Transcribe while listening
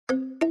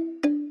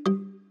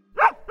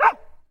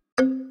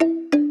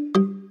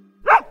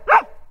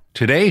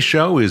Today's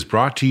show is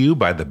brought to you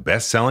by the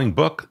best-selling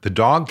book, The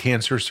Dog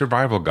Cancer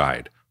Survival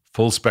Guide,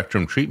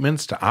 full-spectrum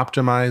treatments to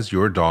optimize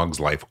your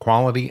dog's life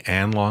quality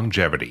and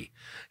longevity.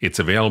 It's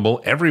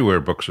available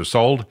everywhere books are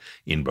sold,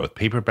 in both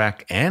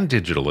paperback and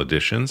digital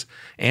editions,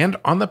 and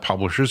on the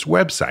publisher's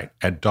website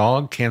at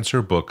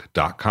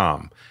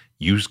dogcancerbook.com.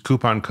 Use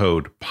coupon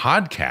code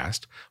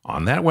PODCAST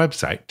on that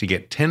website to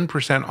get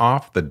 10%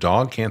 off the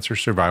Dog Cancer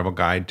Survival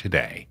Guide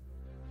today.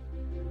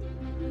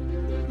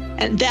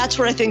 And that's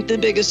where I think the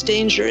biggest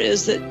danger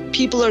is, that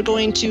people are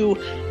going to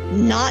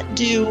not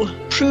do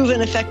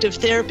proven effective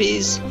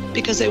therapies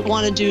because they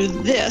want to do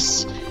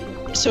this.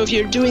 So if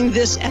you're doing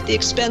this at the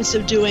expense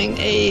of doing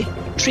a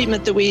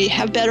treatment that we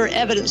have better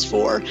evidence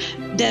for,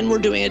 then we're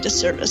doing a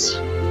disservice.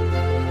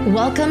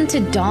 Welcome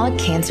to Dog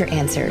Cancer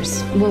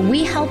Answers, where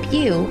we help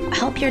you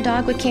help your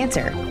dog with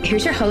cancer.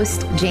 Here's your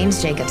host,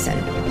 James Jacobson.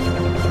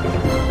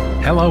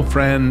 Hello,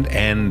 friend,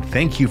 and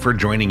thank you for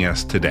joining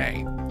us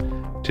today.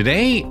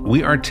 Today,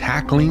 we are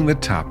tackling the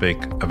topic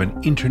of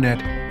an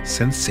internet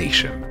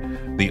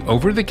sensation: the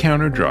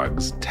over-the-counter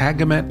drugs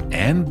Tagamet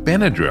and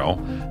Benadryl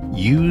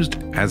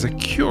used as a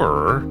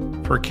cure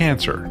for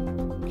cancer.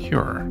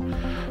 Cure.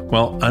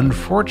 Well,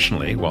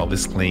 unfortunately, while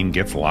this claim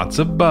gets lots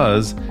of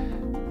buzz,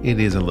 it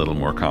is a little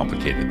more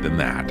complicated than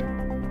that.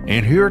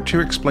 And here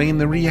to explain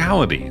the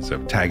realities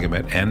of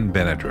Tagamet and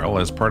Benadryl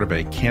as part of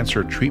a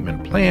cancer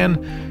treatment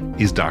plan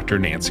is Dr.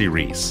 Nancy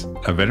Reese,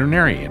 a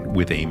veterinarian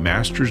with a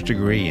master's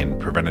degree in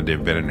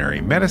preventative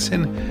veterinary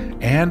medicine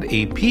and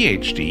a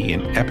PhD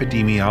in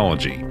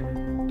epidemiology.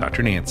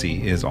 Dr.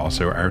 Nancy is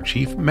also our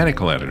chief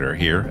medical editor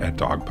here at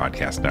Dog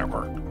Podcast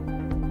Network.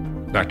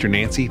 Dr.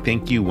 Nancy,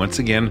 thank you once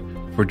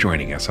again for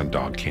joining us on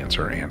Dog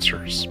Cancer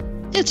Answers.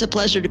 It's a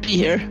pleasure to be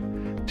here.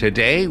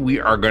 Today, we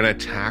are going to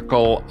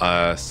tackle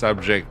a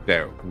subject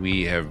that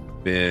we have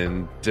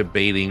been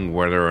debating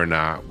whether or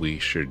not we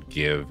should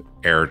give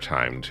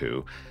airtime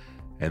to,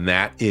 and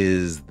that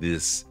is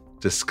this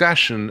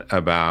discussion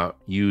about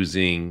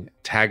using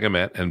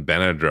Tagamet and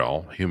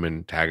Benadryl,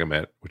 human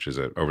Tagamet, which is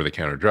an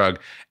over-the-counter drug,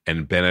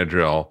 and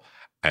Benadryl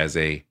as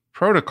a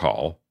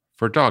protocol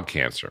for dog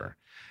cancer.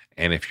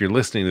 And if you're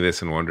listening to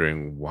this and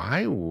wondering,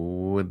 why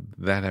would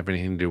that have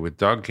anything to do with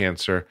dog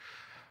cancer?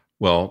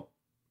 Well,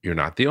 you're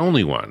not the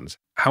only ones.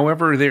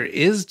 However, there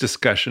is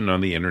discussion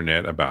on the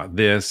internet about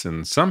this,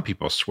 and some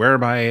people swear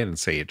by it and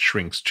say it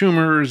shrinks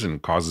tumors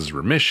and causes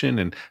remission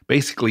and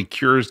basically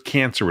cures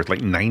cancer with like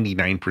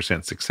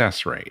 99%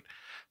 success rate.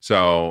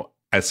 So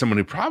as someone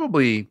who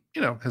probably,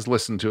 has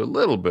listened to a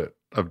little bit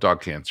of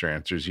Dog Cancer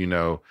Answers,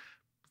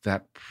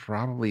 that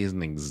probably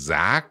isn't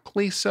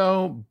exactly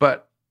so,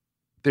 but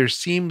there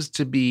seems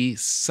to be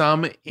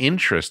some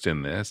interest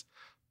in this.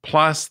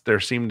 Plus, there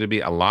seem to be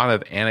a lot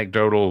of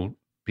anecdotal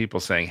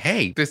people saying,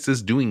 hey, this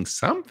is doing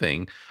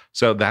something.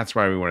 So that's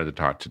why we wanted to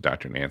talk to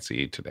Dr.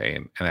 Nancy today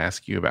and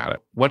ask you about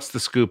it. What's the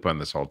scoop on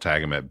this whole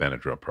Tagamet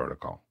Benadryl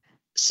protocol?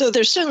 So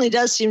there certainly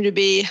does seem to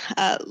be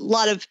a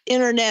lot of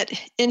internet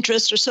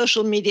interest or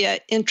social media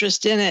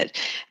interest in it.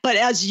 But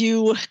as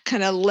you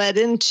kind of led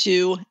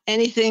into,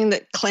 anything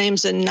that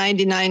claims a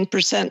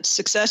 99%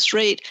 success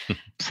rate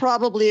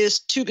probably is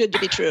too good to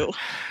be true.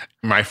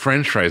 My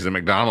French fries at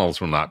McDonald's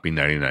will not be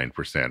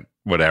 99%,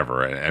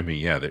 whatever. I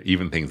mean, there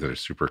even things that are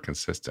super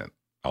consistent,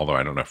 although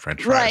I don't know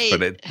French fries. Right.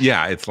 But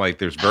it's like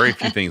there's very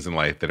few things in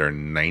life that are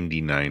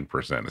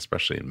 99%,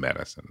 especially in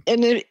medicine.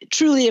 And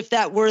truly, if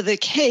that were the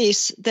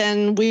case,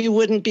 then we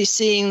wouldn't be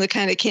seeing the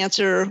kind of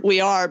cancer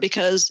we are,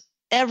 because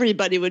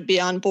everybody would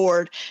be on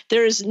board.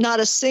 There is not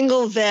a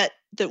single vet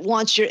that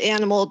wants your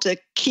animal to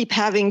keep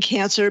having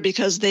cancer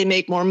because they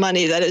make more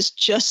money. That is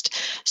just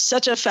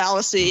such a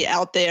fallacy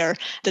out there,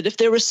 that if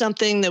there was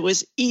something that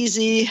was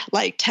easy,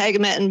 like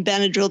Tagamet and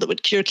Benadryl, that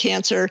would cure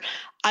cancer,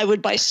 I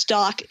would buy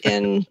stock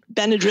in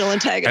Benadryl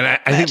and Tagamet. And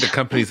I think the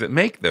companies that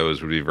make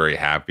those would be very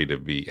happy to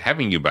be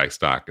having you buy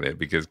stock in it,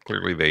 because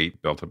clearly they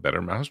built a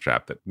better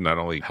mousetrap that not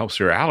only helps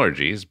your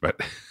allergies, but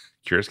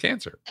cures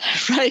cancer.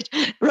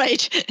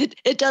 Right.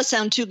 It does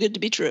sound too good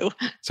to be true.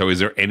 So is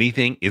there any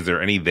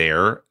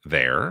there?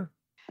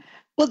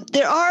 Well,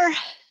 there are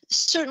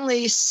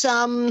certainly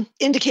some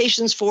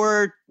indications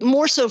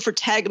more so for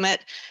Tagamet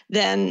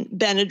than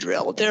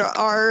Benadryl. There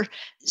are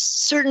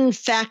certain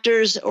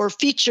factors or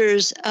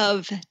features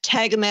of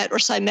Tagamet, or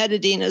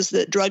cimetidine is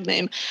the drug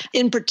name,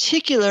 in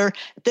particular,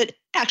 that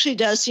actually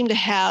does seem to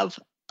have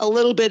a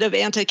little bit of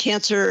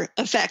anti-cancer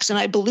effects. And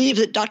I believe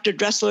that Dr.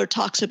 Dressler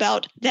talks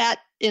about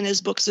that in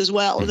his books as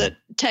well, that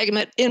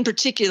Tagamet in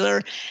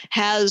particular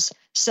has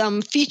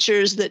some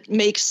features that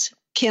makes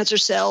cancer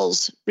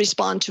cells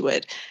respond to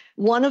it.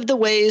 One of the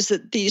ways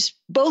that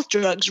both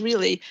drugs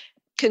really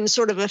can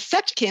sort of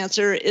affect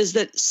cancer is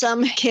that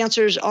some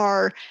cancers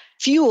are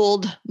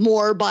fueled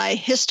more by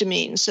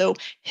histamine. So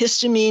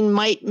histamine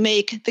might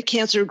make the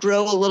cancer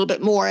grow a little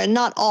bit more, and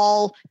not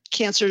all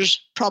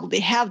cancers probably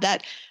have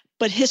that.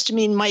 But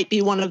histamine might be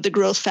one of the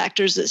growth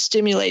factors that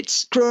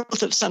stimulates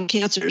growth of some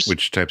cancers.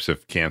 Which types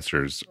of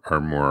cancers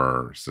are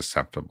more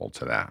susceptible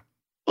to that?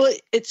 Well,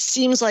 it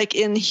seems like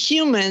in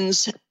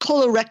humans,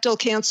 colorectal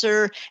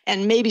cancer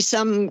and maybe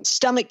some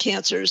stomach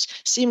cancers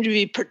seem to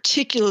be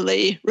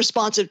particularly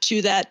responsive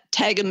to that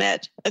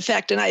Tagamet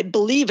effect. And I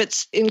believe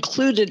it's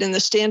included in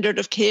the standard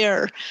of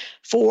care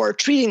for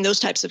treating those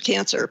types of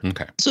cancer.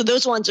 Okay. So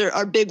those ones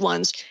are big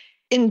ones.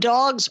 In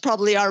dogs,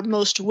 probably our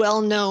most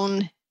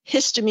well-known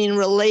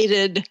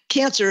histamine-related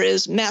cancer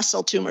is mast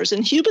cell tumors.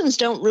 And humans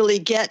don't really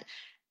get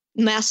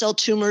mast cell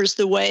tumors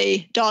the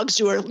way dogs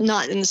do, are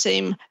not in the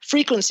same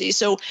frequency.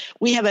 So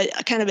we have a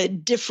kind of a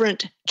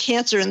different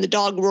cancer in the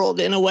dog world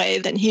in a way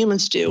than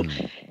humans do.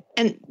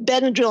 And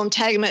Benadryl and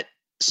Tagamet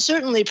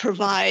certainly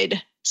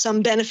provide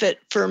some benefit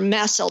for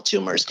mast cell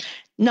tumors,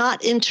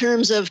 not in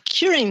terms of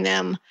curing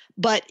them,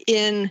 but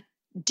in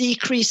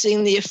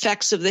decreasing the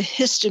effects of the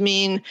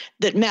histamine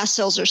that mast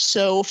cells are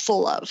so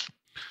full of.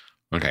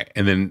 Okay.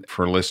 And then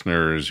for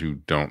listeners who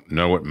don't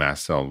know what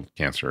mast cell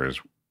cancer is,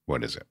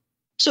 what is it?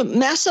 So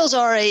mast cells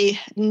are a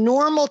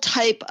normal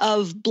type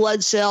of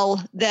blood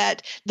cell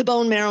that the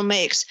bone marrow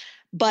makes.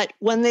 But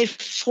when they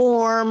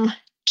form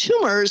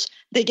tumors,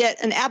 they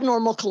get an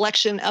abnormal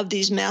collection of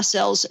these mast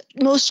cells,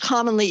 most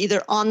commonly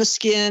either on the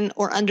skin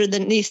or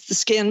underneath the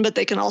skin, but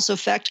they can also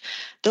affect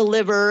the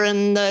liver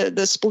and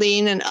the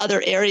spleen and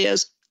other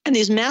areas. And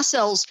these mast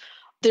cells,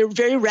 they're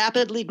very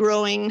rapidly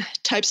growing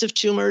types of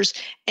tumors,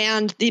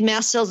 and the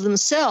mast cells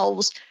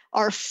themselves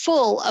are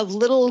full of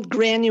little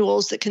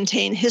granules that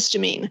contain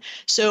histamine.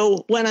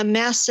 So when a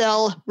mast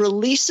cell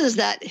releases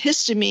that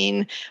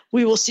histamine,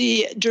 we will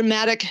see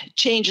dramatic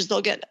changes.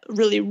 They'll get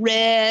really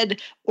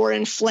red or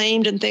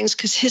inflamed and things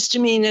because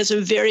histamine is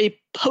a very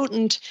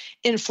potent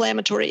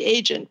inflammatory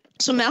agent.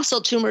 So mast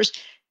cell tumors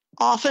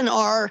often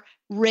are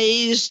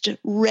raised,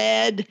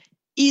 red,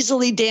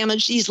 easily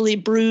damaged, easily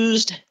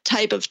bruised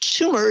type of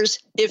tumors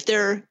if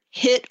they're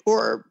hit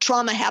or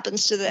trauma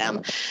happens to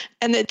them,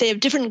 and that they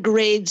have different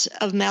grades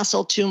of mast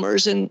cell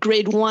tumors. And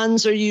grade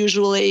 1s are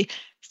usually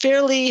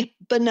fairly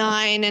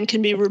benign and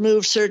can be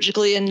removed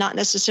surgically and not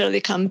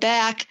necessarily come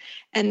back.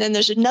 And then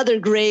there's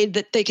another grade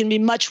that they can be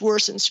much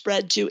worse and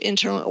spread to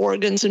internal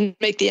organs and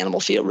make the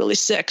animal feel really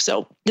sick.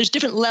 So there's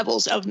different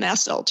levels of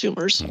mast cell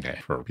tumors.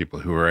 Okay. For people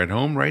who are at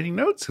home writing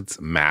notes, it's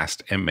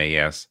MAST,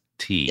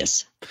 M-A-S-T.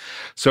 Yes.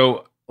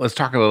 So let's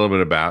talk a little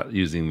bit about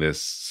using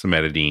this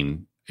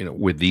cimetidine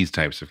with these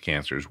types of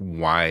cancers.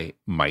 Why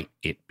might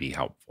it be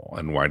helpful?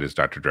 And why does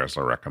Dr.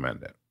 Dressler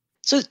recommend it?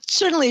 So it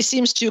certainly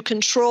seems to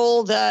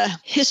control the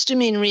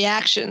histamine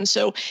reaction.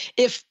 So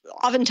if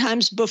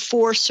oftentimes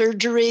before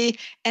surgery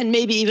and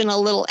maybe even a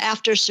little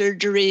after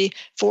surgery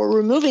for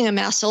removing a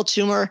mast cell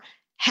tumor,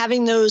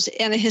 having those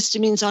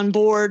antihistamines on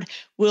board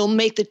will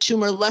make the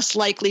tumor less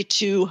likely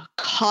to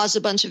cause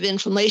a bunch of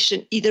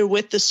inflammation, either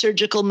with the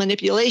surgical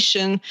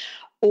manipulation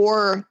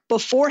or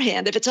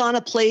beforehand. If it's on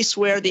a place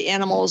where the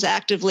animal is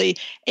actively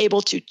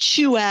able to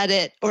chew at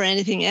it or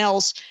anything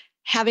else,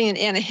 having an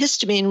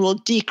antihistamine will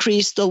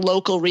decrease the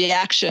local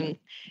reaction.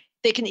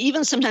 They can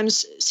even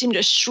sometimes seem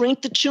to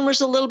shrink the tumors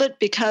a little bit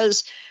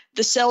because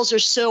the cells are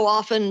so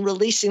often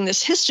releasing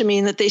this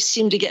histamine that they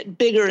seem to get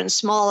bigger and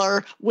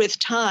smaller with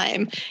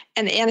time.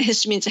 And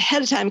antihistamines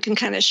ahead of time can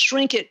kind of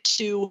shrink it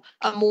to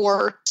a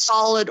more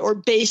solid or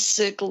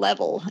basic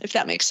level, if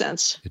that makes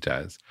sense. It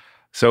does.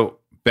 So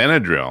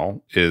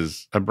Benadryl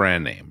is a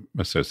brand name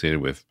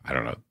associated with, I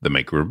don't know, the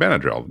maker of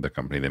Benadryl, the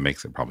company that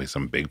makes it, probably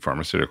some big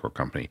pharmaceutical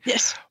company.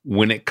 Yes.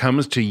 When it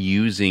comes to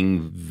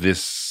using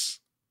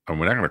this, and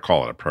we're not going to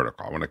call it a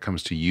protocol, when it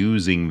comes to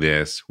using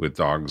this with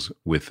dogs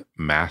with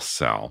mast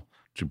cell,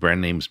 do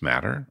brand names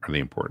matter? Are they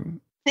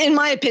important? In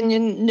my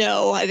opinion,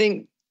 no. I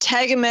think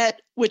Tagamet,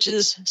 which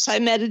is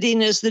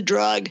cimetidine as the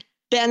drug,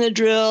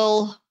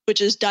 Benadryl,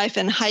 which is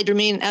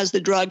diphenhydramine as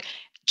the drug,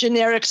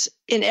 generics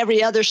in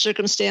every other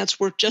circumstance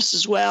work just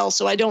as well.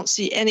 So I don't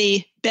see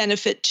any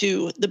benefit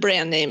to the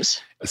brand names.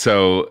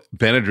 So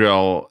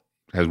Benadryl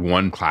has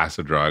one class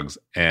of drugs,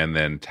 and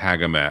then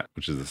Tagamet,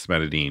 which is the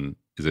cimetidine,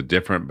 is a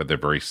different, but they're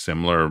very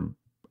similar.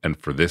 And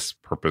for this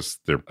purpose,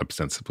 they're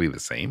ostensibly the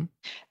same?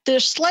 They're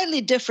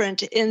slightly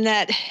different in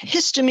that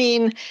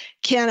histamine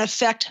can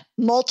affect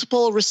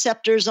multiple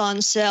receptors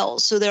on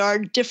cells. So there are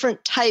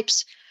different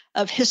types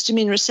of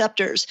histamine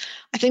receptors.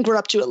 I think we're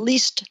up to at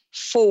least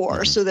 4.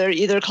 Mm-hmm. So they're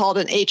either called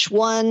an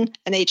H1,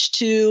 an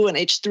H2, an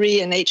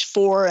H3, and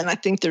H4. And I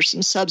think there's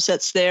some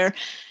subsets there.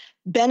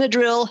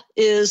 Benadryl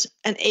is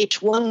an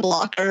H1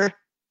 blocker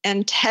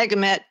and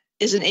Tagamet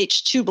is an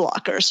H2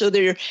 blocker. So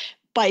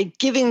by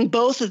giving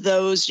both of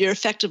those, you're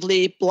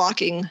effectively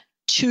blocking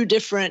 2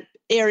 different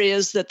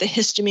areas that the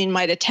histamine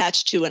might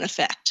attach to and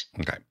affect.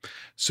 Okay.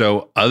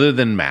 So other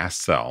than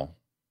mast cell,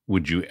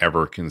 would you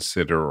ever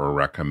consider or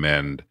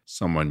recommend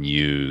someone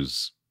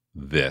use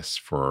this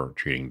for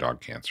treating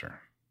dog cancer?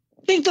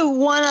 I think the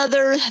one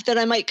other that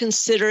I might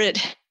consider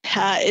it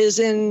is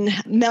in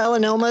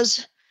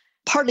melanomas.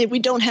 partly we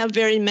don't have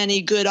very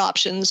many good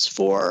options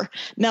for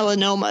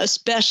melanoma,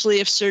 especially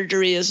if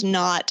surgery is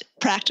not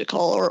practical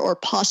or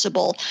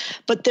possible.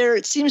 But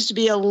there seems to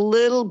be a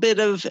little bit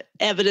of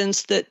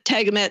evidence that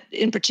Tagamet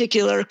in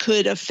particular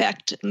could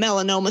affect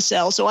melanoma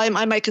cells. So I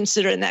might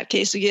consider in that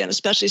case again,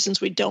 especially since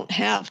we don't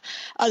have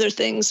other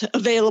things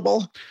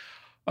available.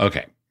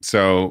 Okay.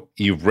 So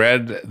you've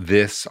read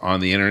this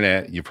on the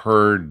internet, you've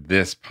heard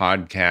this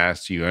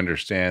podcast, you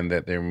understand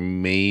that there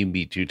may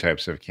be two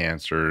types of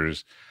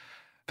cancers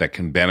that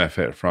can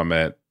benefit from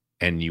it,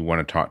 and you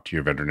want to talk to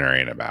your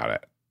veterinarian about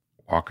it.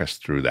 Walk us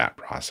through that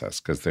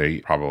process, because they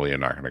probably are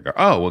not going to go,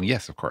 oh, well,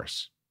 yes, of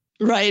course.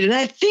 Right. And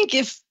I think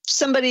if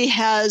somebody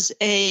has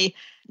a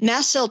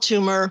mast cell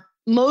tumor,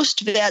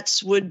 most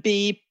vets would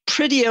be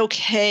pretty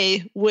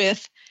okay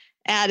with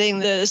adding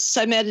the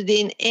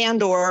cimetidine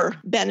and or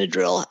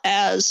Benadryl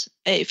as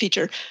a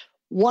feature.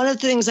 One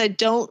of the things I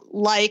don't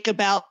like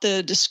about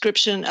the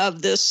description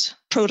of this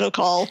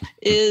protocol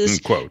is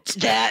in quotes.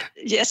 That,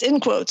 yes, in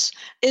quotes,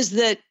 is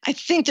that I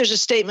think there's a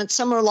statement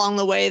somewhere along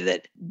the way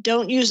that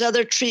don't use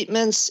other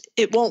treatments.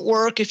 It won't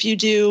work if you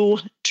do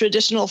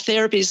traditional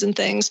therapies and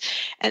things.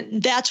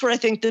 And that's where I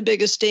think the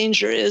biggest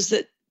danger is,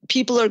 that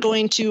people are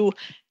going to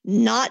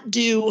not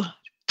do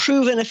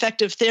proven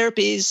effective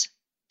therapies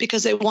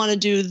because they want to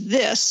do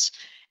this.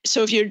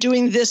 So if you're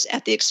doing this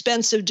at the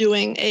expense of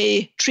doing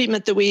a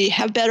treatment that we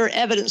have better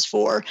evidence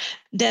for,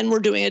 then we're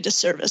doing a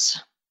disservice.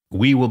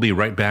 We will be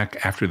right back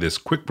after this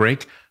quick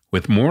break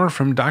with more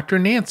from Dr.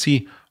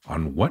 Nancy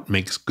on what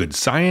makes good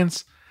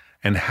science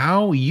and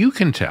how you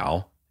can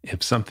tell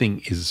if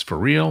something is for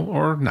real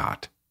or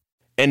not.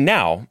 And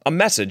now, a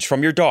message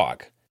from your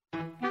dog.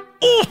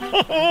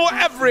 Oh,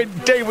 every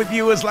day with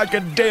you is like a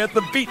day at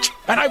the beach,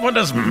 and I want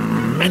as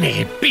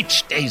many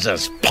beach days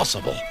as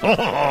possible.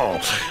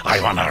 Oh,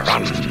 I want to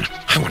run.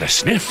 I want to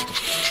sniff.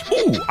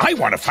 Ooh, I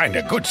want to find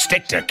a good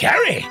stick to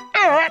carry.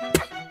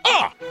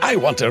 I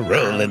want to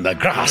roll in the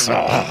grass.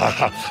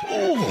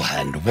 Oh,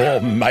 and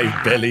warm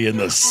my belly in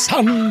the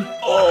sun.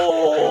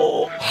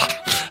 Oh,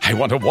 I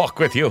want to walk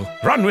with you,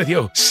 run with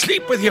you,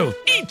 sleep with you,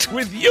 eat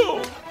with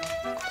you.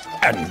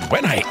 And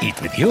when I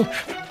eat with you,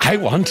 I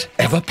want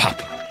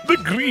Everpup. The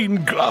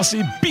green,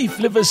 grassy beef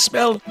liver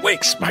smell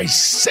wakes my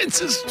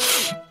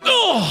senses.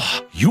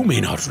 Oh, you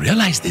may not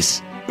realize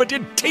this, but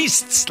it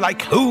tastes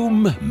like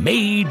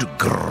homemade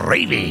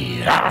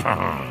gravy.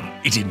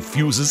 It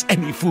infuses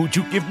any food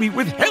you give me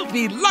with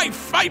healthy life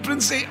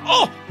vibrancy.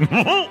 Oh,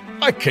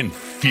 I can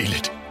feel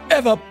it.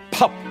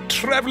 Everpup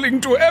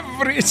traveling to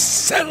every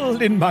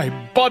cell in my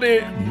body,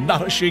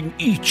 nourishing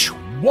each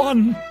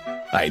one.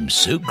 I'm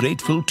so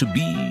grateful to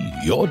be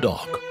your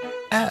dog,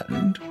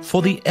 and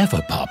for the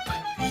Everpup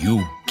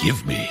you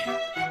give me.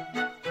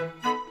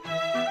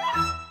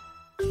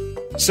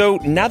 So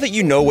now that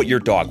you know what your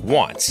dog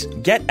wants,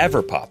 get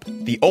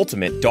Everpup, the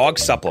ultimate dog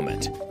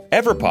supplement.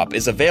 Everpup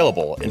is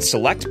available in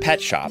select pet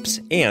shops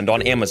and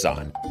on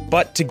Amazon.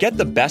 But to get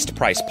the best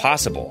price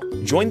possible,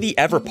 join the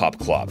Everpup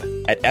Club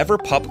at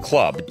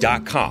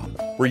everpupclub.com,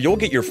 where you'll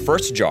get your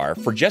first jar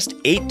for just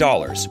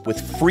 $8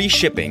 with free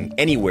shipping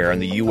anywhere in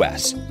the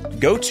U.S.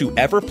 Go to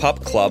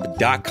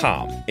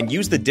everpupclub.com and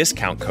use the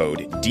discount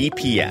code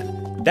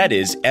DPN. That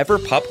is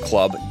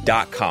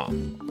everpupclub.com.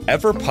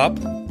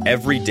 Everpup,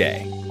 every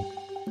day.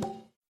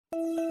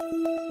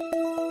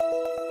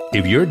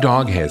 If your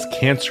dog has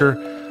cancer,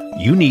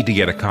 you need to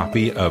get a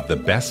copy of the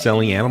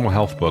best-selling animal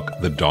health book,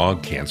 The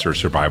Dog Cancer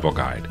Survival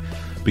Guide.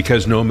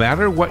 Because no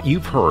matter what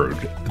you've heard,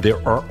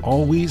 there are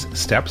always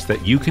steps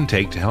that you can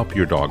take to help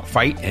your dog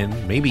fight and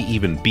maybe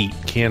even beat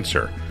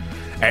cancer.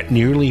 At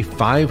nearly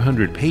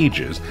 500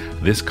 pages,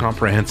 this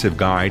comprehensive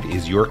guide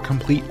is your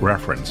complete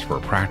reference for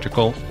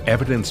practical,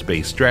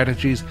 evidence-based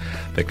strategies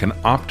that can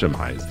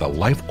optimize the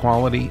life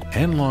quality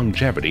and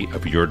longevity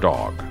of your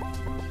dog.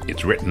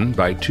 It's written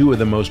by two of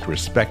the most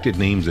respected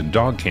names in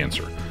dog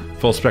cancer,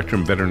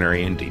 full-spectrum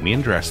veterinarian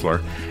Damian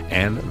Dressler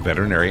and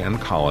veterinary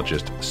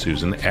oncologist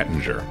Susan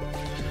Ettinger.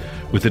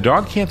 With the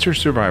Dog Cancer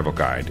Survival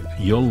Guide,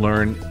 you'll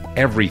learn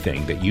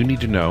everything that you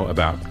need to know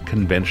about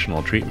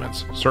conventional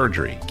treatments,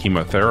 surgery,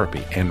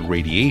 chemotherapy, and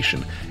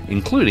radiation,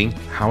 including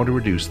how to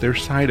reduce their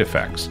side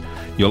effects.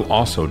 You'll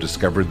also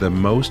discover the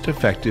most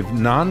effective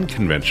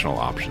non-conventional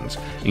options,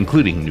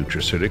 including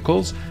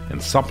nutraceuticals and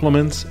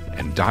supplements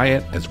and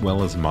diet, as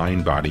well as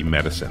mind-body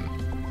medicine.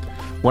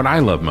 What I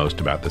love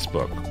most about this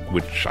book,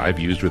 which I've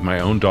used with my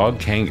own dog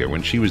Kanga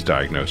when she was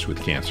diagnosed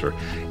with cancer,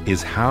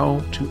 is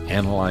how to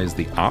analyze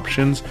the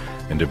options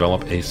and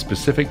develop a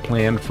specific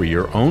plan for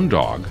your own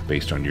dog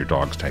based on your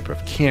dog's type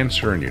of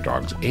cancer and your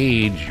dog's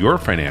age, your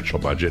financial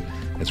budget,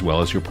 as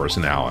well as your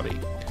personality.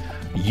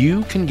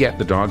 You can get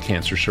the Dog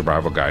Cancer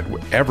Survival Guide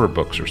wherever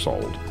books are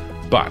sold,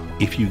 but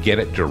if you get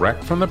it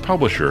direct from the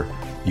publisher,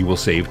 you will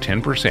save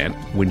 10%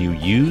 when you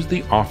use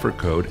the offer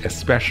code,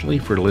 especially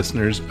for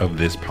listeners of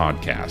this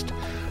podcast.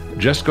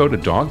 Just go to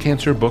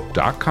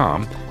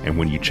dogcancerbook.com, and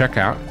when you check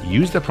out,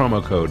 use the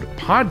promo code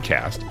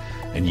PODCAST,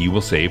 and you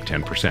will save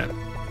 10%.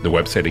 The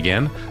website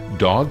again,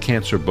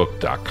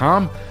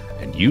 dogcancerbook.com,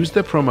 and use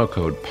the promo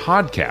code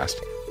PODCAST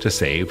to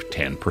save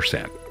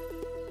 10%.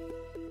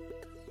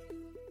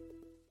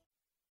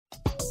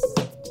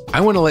 I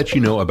want to let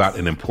you know about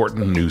an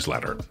important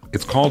newsletter.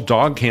 It's called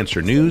Dog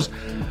Cancer News.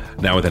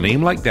 Now, with a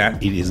name like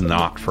that, it is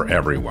not for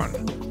everyone.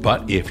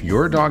 But if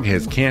your dog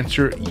has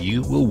cancer,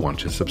 you will want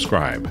to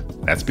subscribe.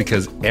 That's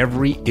because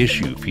every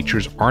issue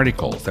features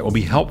articles that will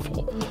be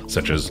helpful,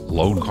 such as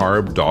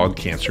low-carb dog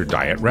cancer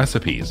diet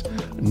recipes,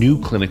 new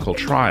clinical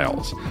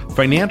trials,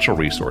 financial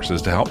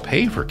resources to help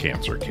pay for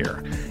cancer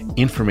care,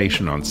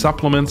 information on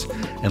supplements,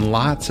 and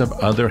lots of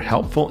other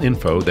helpful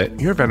info that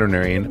your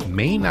veterinarian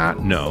may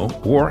not know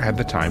or have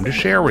the time to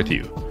share with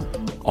you.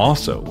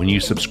 Also, when you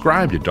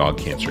subscribe to Dog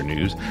Cancer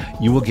News,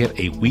 you will get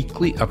a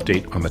weekly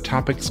update on the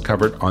topics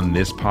covered on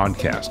this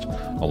podcast,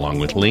 along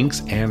with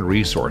links and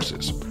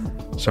resources.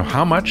 So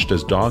how much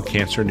does Dog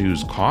Cancer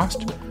News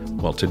cost?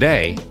 Well,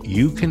 today,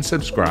 you can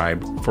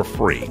subscribe for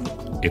free.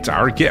 It's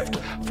our gift.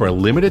 For a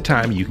limited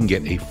time, you can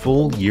get a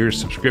full year's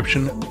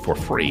subscription for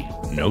free.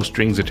 No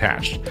strings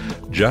attached.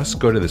 Just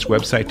go to this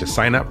website to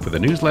sign up for the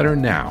newsletter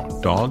now,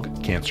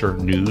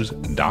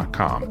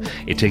 dogcancernews.com.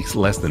 It takes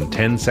less than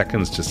 10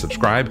 seconds to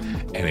subscribe,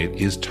 and it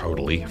is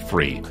totally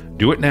free.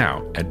 Do it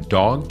now at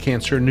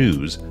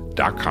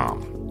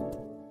dogcancernews.com.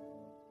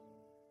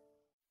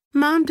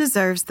 Mom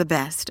deserves the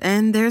best,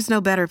 and there's no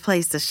better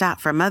place to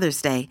shop for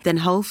Mother's Day than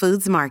Whole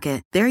Foods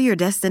Market. They're your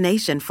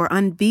destination for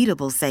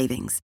unbeatable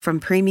savings, from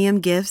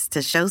premium gifts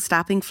to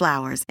show-stopping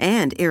flowers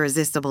and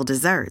irresistible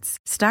desserts.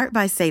 Start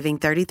by saving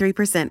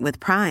 33% with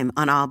Prime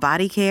on all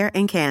body care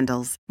and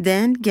candles.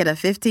 Then get a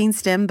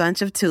 15-stem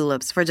bunch of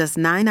tulips for just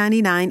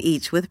 $9.99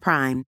 each with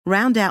Prime.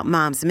 Round out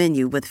Mom's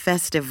menu with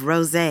festive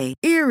rosé,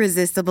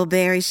 irresistible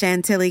berry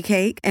chantilly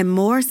cake, and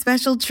more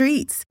special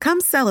treats.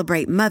 Come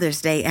celebrate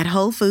Mother's Day at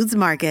Whole Foods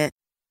Market.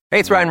 Hey,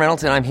 it's Ryan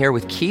Reynolds, and I'm here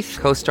with Keith,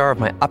 co-star of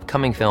my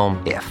upcoming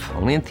film, If,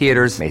 only in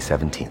theaters May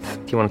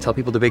 17th. Do you want to tell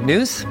people the big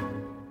news?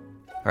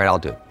 All right, I'll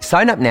do it.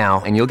 Sign up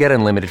now and you'll get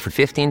unlimited for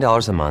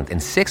 $15 a month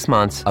and 6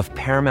 months of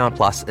Paramount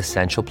Plus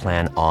Essential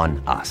Plan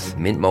on us.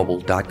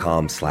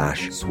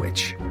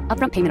 MintMobile.com/switch.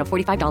 Upfront payment of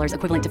 $45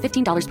 equivalent to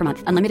 $15 per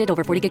month. Unlimited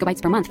over 40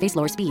 gigabytes per month. Face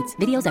lower speeds.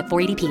 Videos at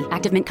 480p.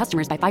 Active Mint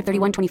customers by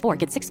 531.24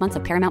 get 6 months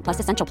of Paramount Plus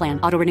Essential Plan.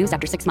 Auto renews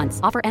after 6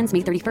 months. Offer ends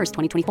May 31st,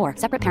 2024.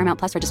 Separate Paramount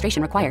Plus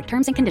registration required.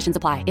 Terms and conditions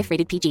apply if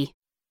rated PG.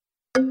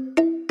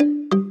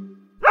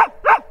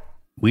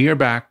 We are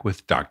back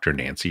with Dr.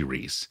 Nancy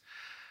Reese.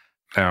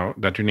 Now,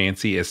 Dr.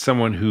 Nancy, as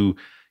someone who,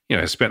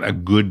 has spent a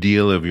good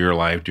deal of your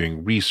life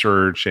doing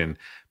research and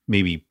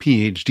maybe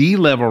PhD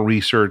level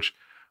research,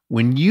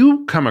 when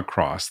you come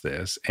across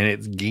this and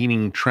it's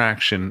gaining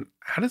traction,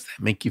 how does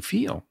that make you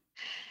feel?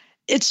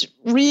 It's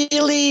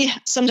really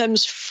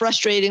sometimes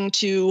frustrating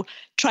to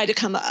try to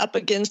come up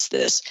against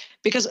this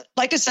because,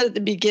 like I said at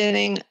the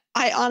beginning,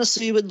 I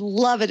honestly would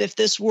love it if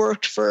this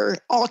worked for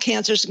all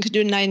cancers and could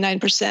do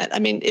 99%. I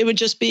mean, it would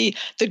just be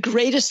the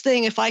greatest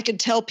thing if I could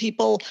tell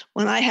people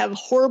when I have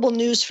horrible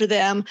news for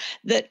them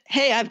that,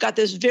 hey, I've got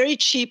this very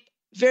cheap,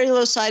 very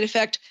low side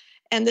effect,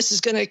 and this is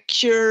going to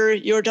cure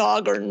your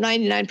dog or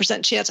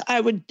 99% chance.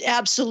 I would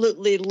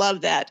absolutely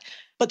love that.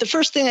 But the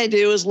first thing I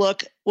do is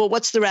look, well,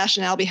 what's the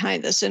rationale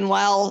behind this? And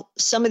while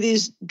some of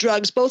these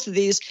drugs, both of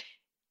these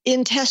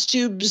in test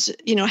tubes,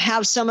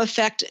 have some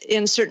effect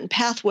in certain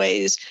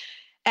pathways,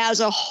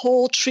 as a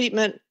whole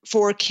treatment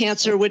for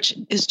cancer, which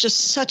is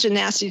just such a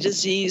nasty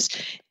disease,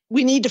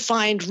 we need to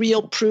find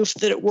real proof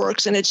that it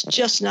works, and it's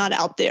just not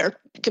out there.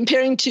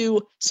 Comparing to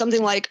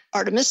something like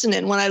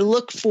artemisinin, when I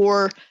look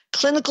for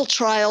clinical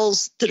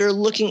trials that are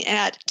looking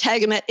at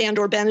Tagamet and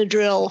or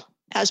Benadryl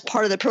as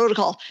part of the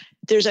protocol,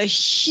 there's a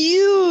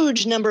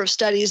huge number of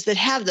studies that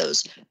have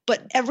those,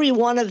 but every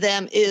one of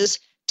them is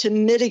to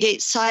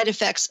mitigate side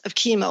effects of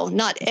chemo,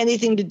 not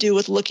anything to do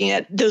with looking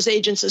at those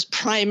agents as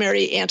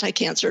primary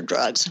anti-cancer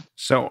drugs.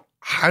 So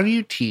how do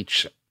you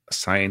teach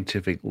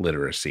scientific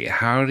literacy?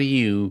 How do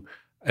you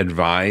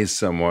advise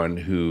someone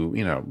who,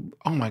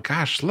 oh my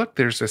gosh, look,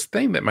 there's this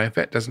thing that my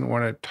vet doesn't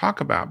want to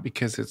talk about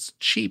because it's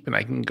cheap and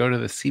I can go to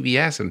the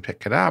CVS and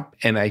pick it up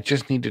and I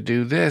just need to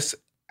do this.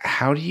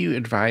 How do you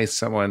advise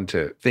someone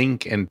to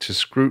think and to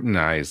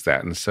scrutinize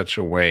that in such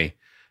a way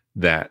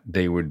that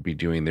they would be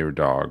doing their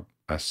dog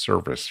a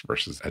service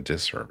versus a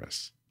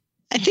disservice?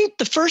 I think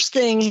the first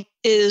thing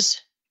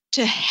is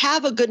to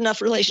have a good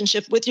enough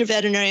relationship with your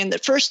veterinarian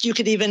that first you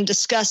could even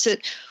discuss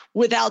it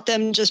without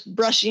them just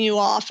brushing you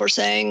off or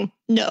saying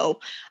no.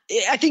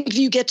 I think if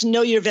you get to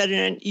know your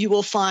veterinarian, you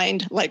will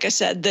find, like I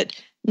said, that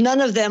none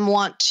of them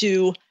want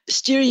to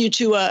steer you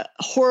to a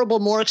horrible,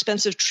 more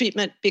expensive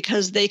treatment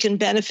because they can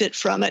benefit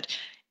from it.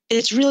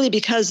 It's really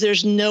because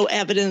there's no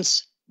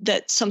evidence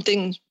that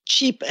something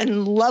cheap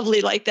and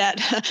lovely like that,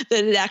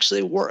 that it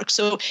actually works.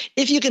 So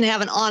if you can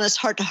have an honest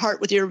heart-to-heart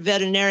with your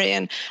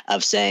veterinarian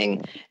of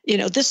saying,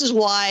 this is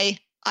why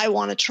I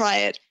want to try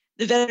it,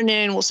 the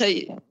veterinarian will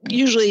say,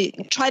 usually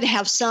try to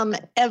have some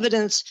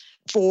evidence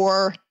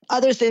for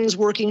other things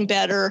working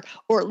better,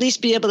 or at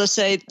least be able to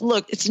say,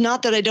 look, it's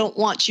not that I don't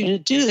want you to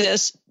do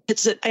this,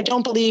 it's that I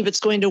don't believe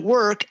it's going to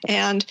work,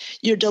 and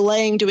you're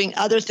delaying doing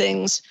other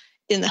things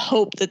in the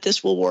hope that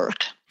this will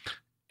work.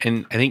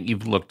 And I think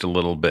you've looked a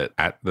little bit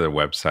at the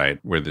website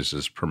where this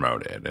is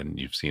promoted, and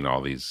you've seen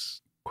all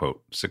these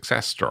quote,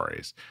 success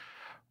stories.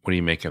 What do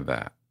you make of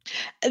that?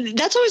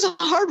 That's always a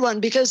hard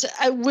one, because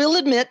I will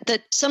admit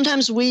that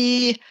sometimes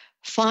we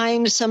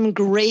find some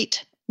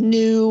great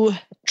new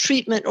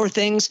treatment or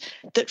things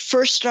that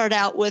first start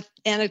out with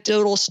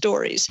anecdotal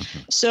stories.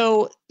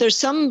 So there's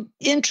some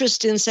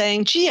interest in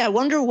saying, gee, I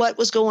wonder what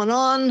was going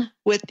on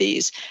with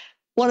these.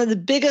 One of the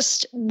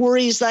biggest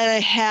worries that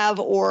I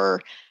have,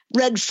 or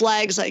red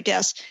flags, I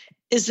guess,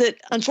 is that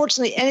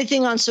unfortunately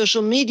anything on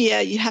social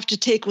media you have to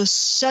take with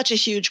such a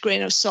huge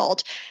grain of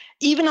salt.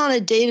 Even on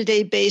a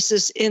day-to-day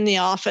basis in the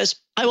office,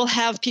 I will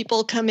have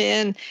people come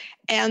in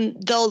and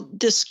they'll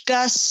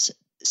discuss,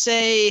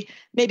 say,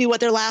 maybe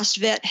what their last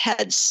vet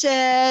had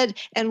said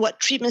and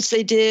what treatments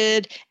they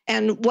did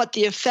and what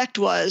the effect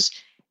was.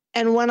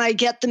 And when I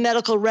get the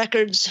medical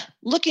records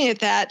looking at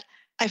that,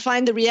 I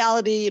find the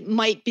reality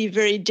might be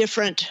very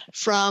different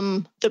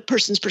from the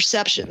person's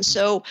perception.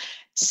 So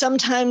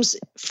sometimes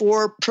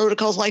for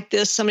protocols like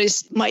this, somebody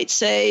might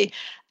say,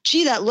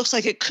 gee, that looks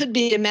like it could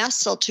be a mast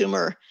cell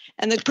tumor.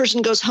 And the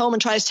person goes home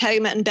and tries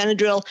Tagamet and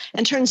Benadryl,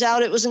 and turns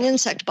out it was an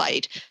insect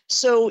bite.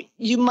 So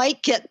you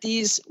might get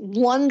these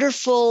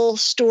wonderful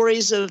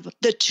stories of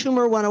the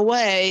tumor went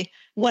away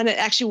when it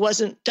actually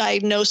wasn't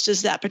diagnosed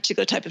as that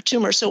particular type of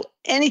tumor. So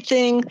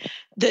anything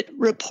that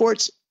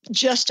reports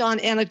just on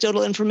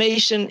anecdotal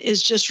information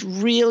is just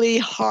really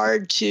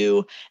hard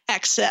to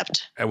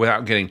accept.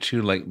 Without getting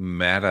too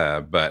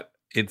meta, but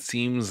it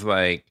seems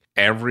like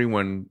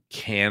everyone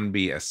can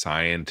be a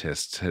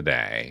scientist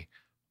today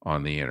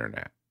on the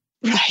internet.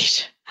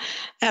 Right.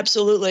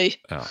 Absolutely.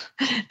 Oh.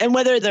 And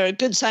whether they're a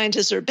good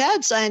scientist or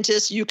bad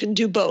scientist, you can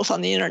do both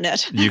on the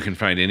internet. You can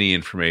find any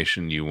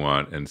information you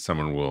want, and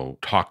someone will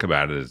talk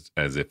about it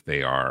as if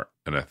they are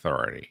an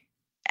authority.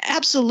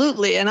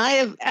 Absolutely. And I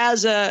have,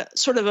 as a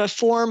sort of a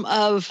form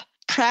of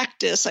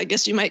practice, I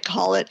guess you might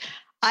call it,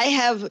 I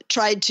have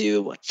tried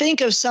to think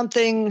of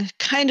something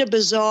kind of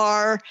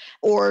bizarre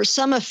or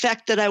some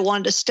effect that I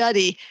wanted to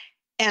study.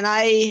 And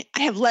I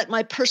have let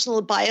my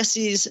personal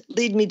biases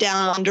lead me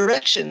down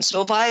direction.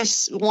 So if I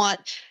want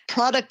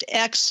product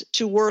X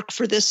to work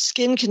for this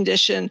skin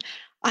condition,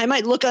 I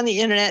might look on the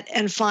internet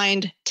and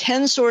find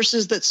 10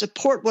 sources that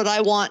support what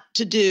I want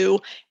to do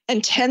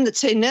and 10 that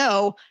say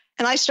no.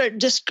 And I start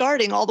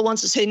discarding all the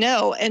ones that say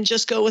no and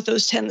just go with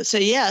those 10 that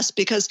say yes,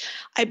 because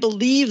I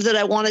believe that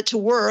I want it to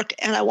work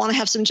and I want to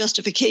have some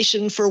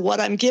justification for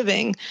what I'm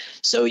giving.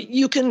 So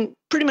you can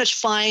pretty much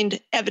find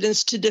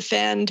evidence to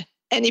defend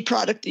any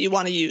product that you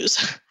want to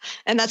use.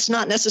 And that's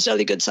not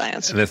necessarily good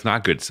science. And that's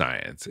not good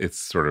science. It's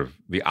sort of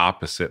the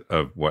opposite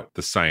of what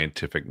the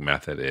scientific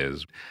method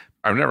is.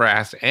 I've never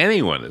asked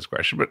anyone this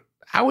question, but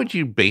how would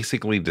you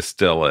basically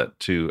distill it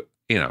to,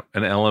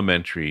 an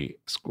elementary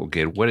school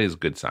kid? What is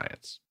good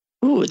science?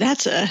 Ooh,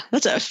 that's a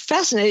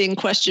fascinating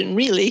question,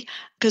 really,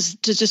 because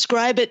to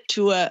describe it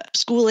to a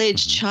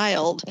school-age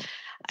child,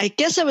 I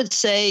guess I would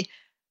say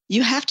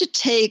you have to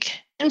take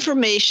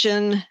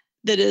information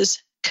that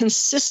is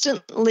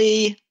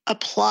consistently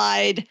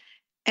applied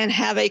and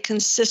have a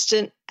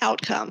consistent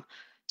outcome.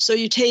 So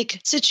you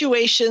take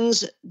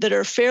situations that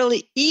are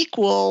fairly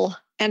equal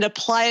and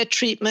apply a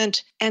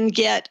treatment and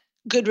get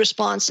good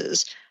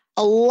responses.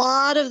 A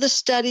lot of the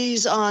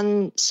studies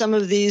on some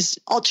of these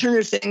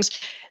alternative things,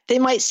 they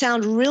might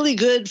sound really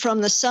good from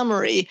the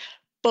summary,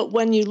 but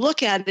when you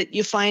look at it,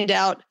 you find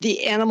out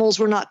the animals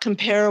were not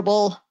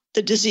comparable,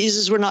 the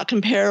diseases were not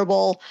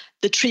comparable,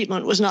 the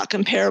treatment was not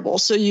comparable.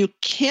 So you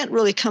can't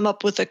really come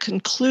up with a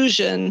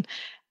conclusion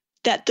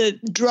that the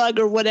drug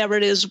or whatever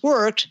it is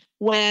worked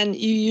when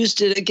you used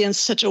it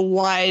against such a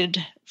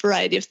wide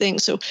variety of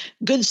things. So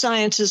good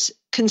science is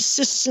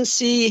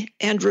consistency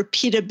and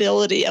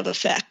repeatability of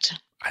effect.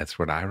 That's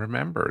what I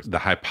remember. The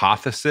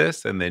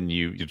hypothesis, and then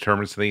you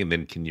determine something, and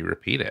then can you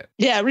repeat it?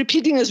 Yeah,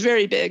 repeating is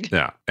very big.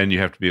 Yeah, and you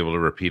have to be able to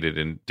repeat it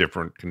in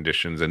different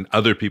conditions, and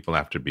other people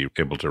have to be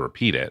able to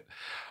repeat it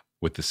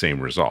with the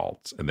same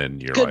results. And then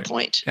you're Good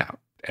point. Yeah.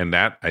 And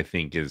that, I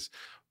think, is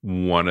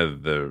one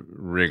of the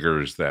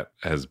rigors that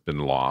has been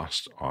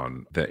lost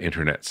on the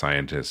internet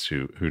scientists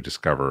who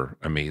discover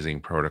amazing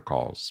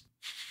protocols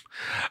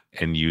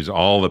and use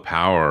all the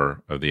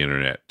power of the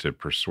internet to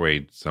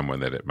persuade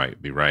someone that it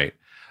might be right,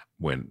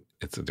 when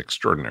it's an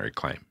extraordinary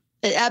claim.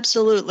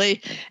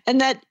 Absolutely.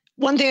 And that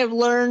one thing I've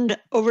learned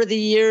over the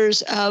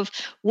years of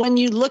when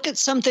you look at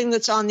something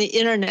that's on the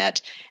internet,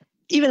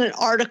 even an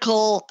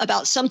article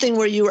about something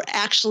where you were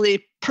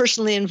actually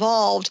personally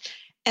involved,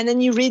 and then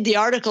you read the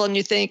article and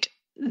you think,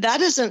 that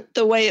isn't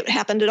the way it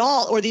happened at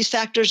all, or these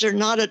factors are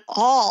not at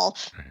all.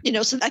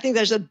 Right. So I think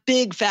there's a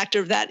big factor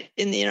of that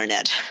in the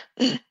internet.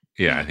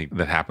 Yeah, I think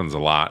that happens a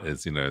lot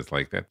it's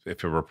like that.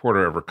 If a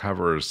reporter ever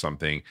covers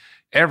something,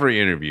 every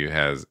interview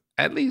has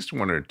at least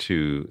one or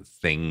two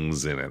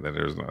things in it that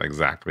is not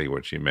exactly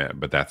what she meant,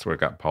 but that's what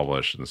got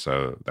published. And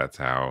so that's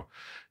how,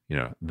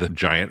 the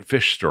giant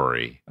fish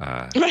story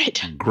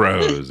right.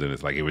 grows. And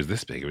it's like, it was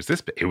this big, it was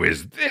this big, it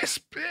was this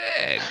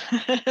big.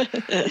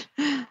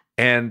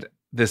 And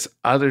this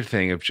other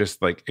thing of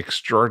just like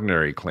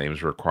extraordinary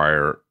claims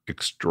require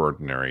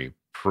extraordinary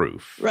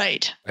proof.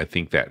 Right. I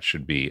think that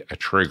should be a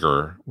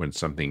trigger when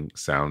something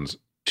sounds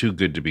too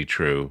good to be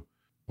true.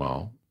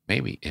 Well,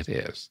 maybe it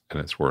is, and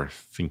it's worth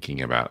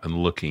thinking about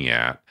and looking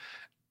at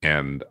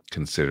and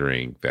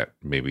considering that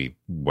maybe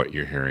what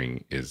you're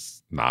hearing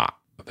is not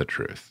the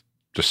truth.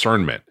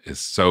 Discernment is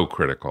so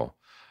critical,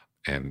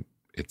 and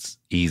it's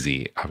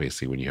easy,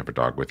 obviously, when you have a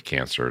dog with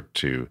cancer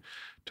to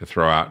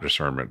throw out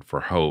discernment for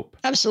hope.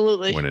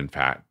 Absolutely. When in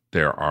fact,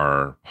 there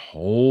are a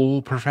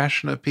whole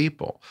profession of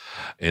people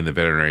in the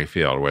veterinary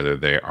field, whether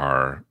they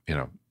are,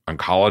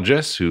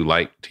 oncologists who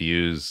like to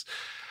use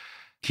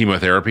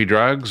chemotherapy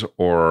drugs,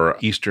 or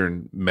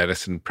Eastern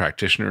medicine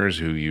practitioners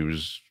who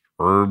use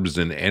herbs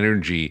and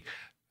energy.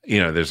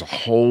 There's a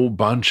whole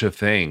bunch of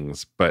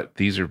things, but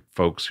these are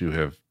folks who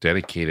have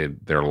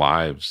dedicated their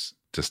lives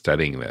to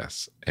studying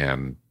this.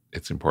 And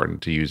it's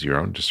important to use your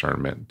own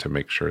discernment to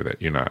make sure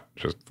that you're not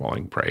just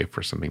falling prey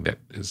for something that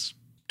is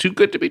too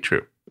good to be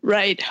true.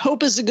 Right.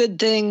 Hope is a good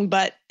thing,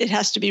 but it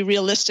has to be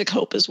realistic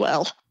hope as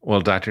well.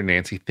 Well, Dr.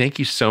 Nancy, thank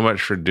you so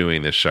much for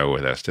doing this show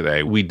with us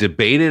today. We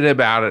debated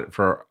about it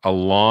for a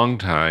long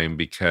time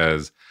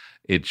because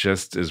it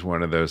just is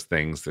one of those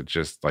things that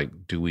just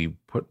do we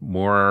put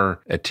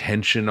more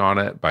attention on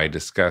it by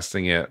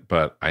discussing it?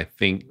 But I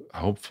think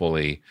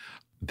hopefully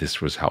this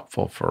was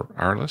helpful for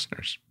our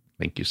listeners.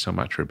 Thank you so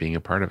much for being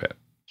a part of it.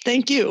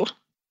 Thank you.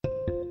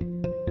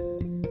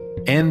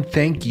 And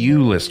thank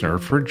you, listener,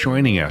 for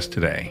joining us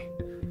today.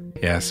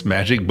 Yes,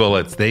 magic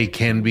bullets, they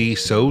can be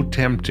so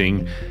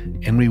tempting,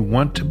 and we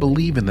want to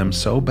believe in them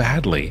so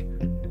badly.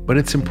 But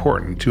it's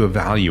important to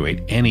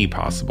evaluate any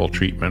possible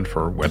treatment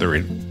for whether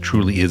it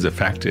truly is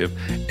effective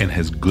and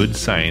has good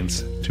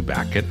science to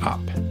back it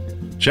up.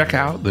 Check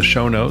out the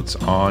show notes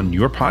on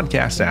your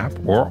podcast app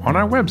or on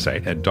our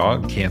website at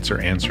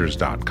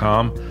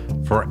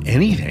dogcanceranswers.com for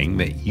anything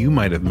that you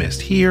might have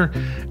missed here.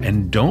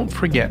 And don't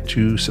forget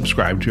to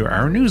subscribe to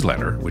our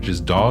newsletter, which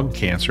is Dog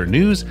Cancer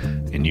News,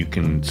 and you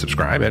can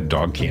subscribe at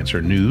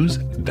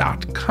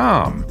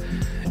dogcancernews.com.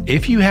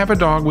 If you have a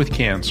dog with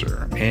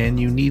cancer and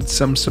you need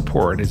some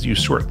support as you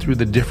sort through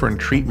the different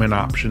treatment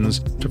options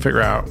to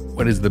figure out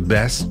what is the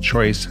best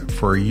choice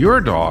for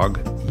your dog,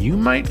 you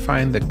might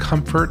find the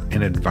comfort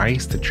and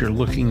advice that you're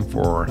looking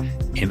for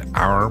in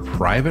our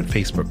private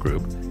Facebook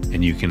group.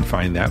 And you can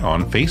find that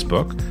on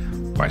Facebook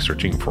by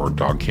searching for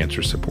Dog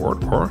Cancer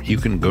Support, or you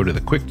can go to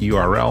the quick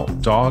URL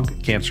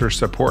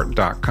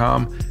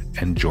dogcancersupport.com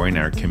and join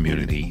our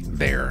community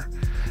there.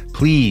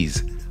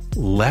 Please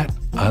let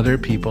other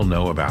people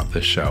know about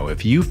this show.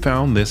 If you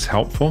found this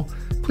helpful,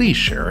 please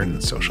share it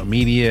in social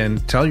media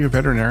and tell your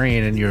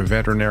veterinarian and your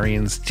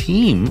veterinarian's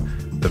team,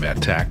 the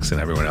vet techs and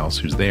everyone else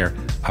who's there,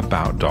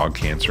 about Dog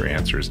Cancer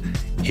Answers.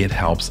 It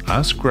helps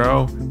us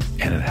grow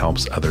and it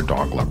helps other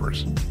dog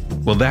lovers.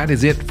 Well, that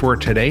is it for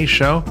today's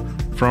show.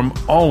 From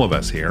all of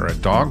us here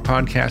at Dog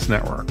Podcast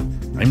Network,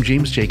 I'm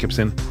James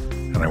Jacobson,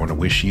 and I want to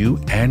wish you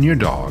and your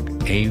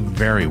dog a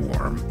very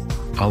warm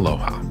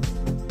aloha.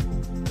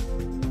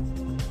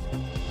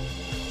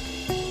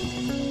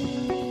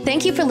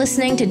 Thank you for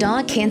listening to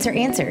Dog Cancer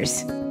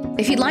Answers.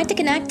 If you'd like to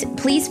connect,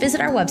 please visit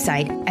our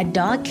website at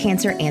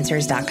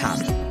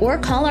dogcanceranswers.com or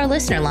call our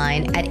listener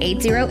line at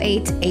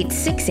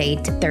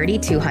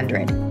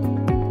 808-868-3200.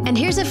 And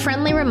here's a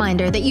friendly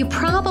reminder that you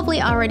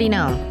probably already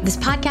know. This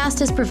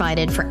podcast is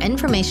provided for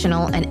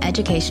informational and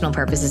educational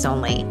purposes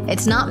only.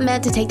 It's not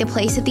meant to take the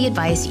place of the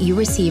advice you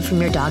receive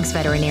from your dog's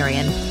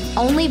veterinarian.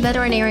 Only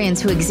veterinarians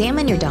who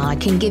examine your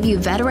dog can give you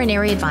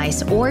veterinary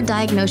advice or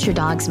diagnose your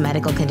dog's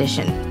medical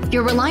condition.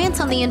 Your reliance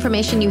on the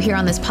information you hear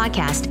on this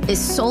podcast is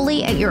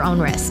solely at your own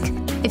risk.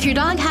 If your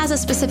dog has a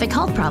specific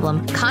health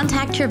problem,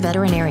 contact your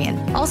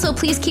veterinarian. Also,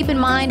 please keep in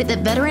mind that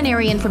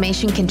veterinary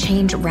information can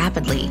change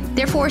rapidly.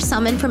 Therefore,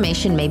 some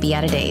information may be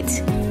out of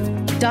date.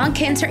 Dog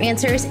Cancer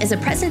Answers is a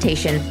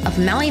presentation of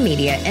Maui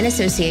Media in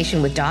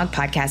association with Dog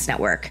Podcast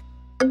Network.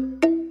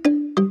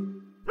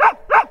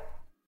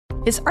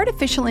 Is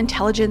artificial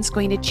intelligence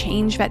going to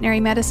change veterinary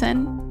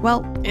medicine?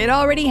 Well, it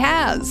already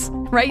has.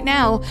 Right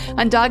now,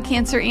 on Dog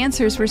Cancer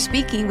Answers, we're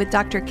speaking with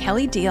Dr.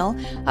 Kelly Deal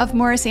of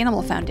Morris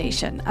Animal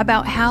Foundation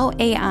about how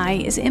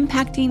AI is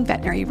impacting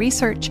veterinary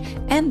research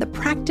and the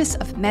practice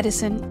of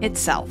medicine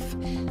itself.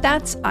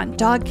 That's on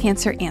Dog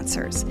Cancer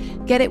Answers.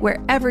 Get it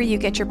wherever you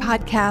get your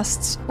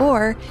podcasts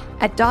or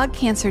at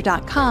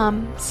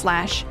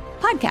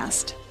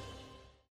dogcancer.com/podcast.